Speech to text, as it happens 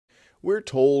We're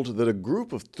told that a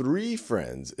group of 3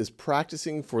 friends is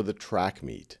practicing for the track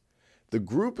meet. The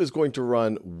group is going to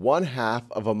run 1/2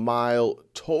 of a mile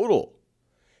total.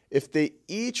 If they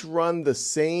each run the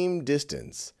same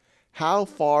distance, how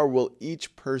far will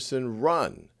each person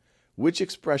run? Which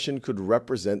expression could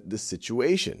represent this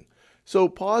situation? So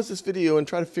pause this video and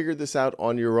try to figure this out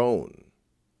on your own.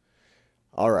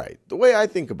 All right, the way I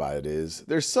think about it is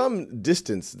there's some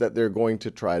distance that they're going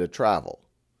to try to travel.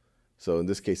 So in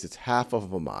this case, it's 1/2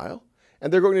 of a mile.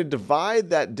 And they're going to divide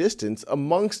that distance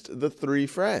amongst the 3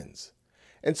 friends.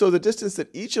 And so the distance that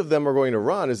each of them are going to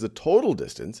run is the total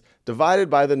distance divided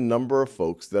by the number of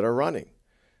folks that are running.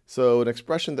 So an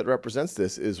expression that represents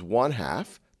this is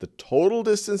 1/2, the total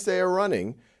distance they are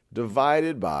running,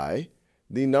 divided by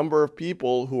the number of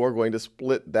people who are going to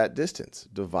split that distance,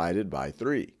 divided by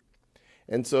 3.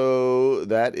 And so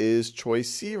that is choice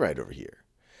C right over here.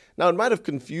 Now, it might have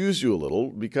confused you a little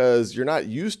because you're not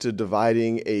used to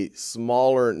dividing a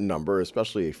smaller number,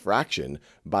 especially a fraction,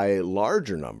 by a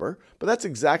larger number, but that's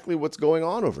exactly what's going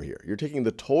on over here. You're taking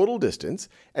the total distance,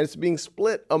 and it's being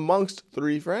split amongst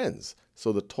 3 friends.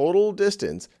 So the total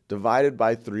distance divided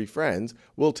by 3 friends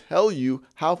will tell you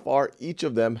how far each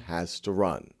of them has to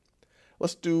run.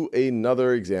 Let's do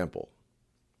another example.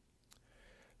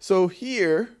 So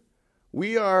here,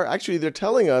 they're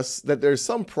telling us that there's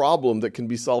some problem that can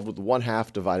be solved with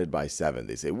 1/2 divided by 7.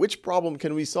 They say, which problem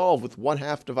can we solve with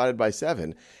 1/2 divided by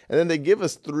 7? And then they give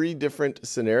us 3 different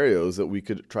scenarios that we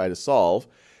could try to solve.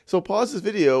 So pause this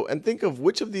video and think of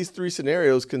which of these 3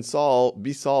 scenarios can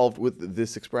be solved with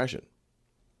this expression.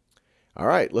 All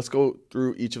right, let's go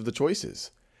through each of the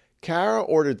choices. Kara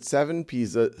ordered 7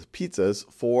 pizzas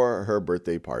for her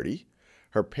birthday party.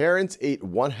 Her parents ate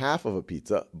 1/2 of a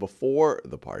pizza before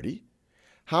the party.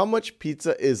 How much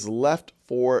pizza is left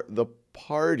for the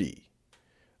party?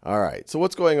 All right, so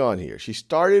what's going on here? She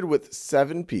started with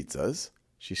 7 pizzas.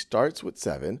 She starts with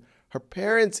 7. Her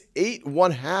parents ate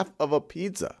 1/2 of a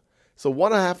pizza. So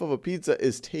 1/2 of a pizza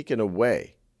is taken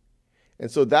away. And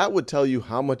so that would tell you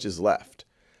how much is left.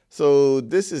 So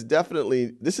this is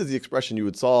the expression you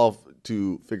would solve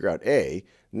to figure out A,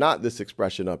 not this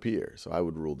expression up here. So I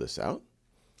would rule this out.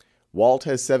 Walt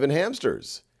has 7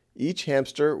 hamsters. Each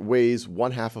hamster weighs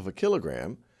 1/2 of a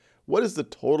kilogram. What is the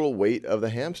total weight of the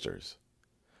hamsters?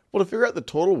 Well, to figure out the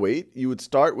total weight, you would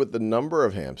start with the number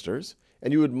of hamsters,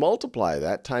 and you would multiply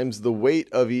that times the weight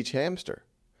of each hamster.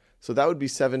 So that would be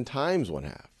 7 times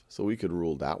 1/2. So we could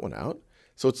rule that one out.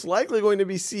 So it's likely going to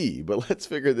be C, but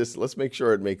let's make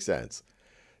sure it makes sense.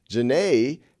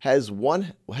 Janae has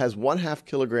 1/2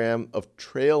 kilogram of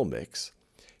trail mix.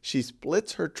 She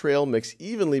splits her trail mix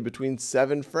evenly between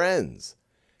 7 friends.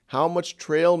 How much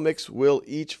trail mix will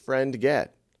each friend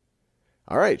get?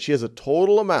 All right, she has a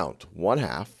total amount,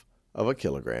 1/2 of a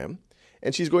kilogram,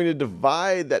 and she's going to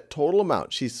divide that total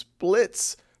amount. She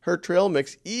splits her trail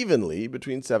mix evenly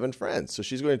between 7 friends. So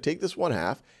she's going to take this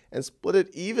 1/2 and split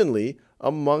it evenly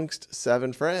amongst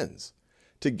 7 friends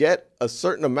to get a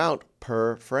certain amount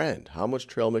per friend. How much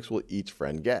trail mix will each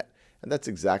friend get? And that's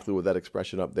exactly what that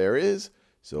expression up there is.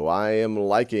 So I am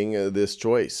liking this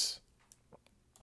choice.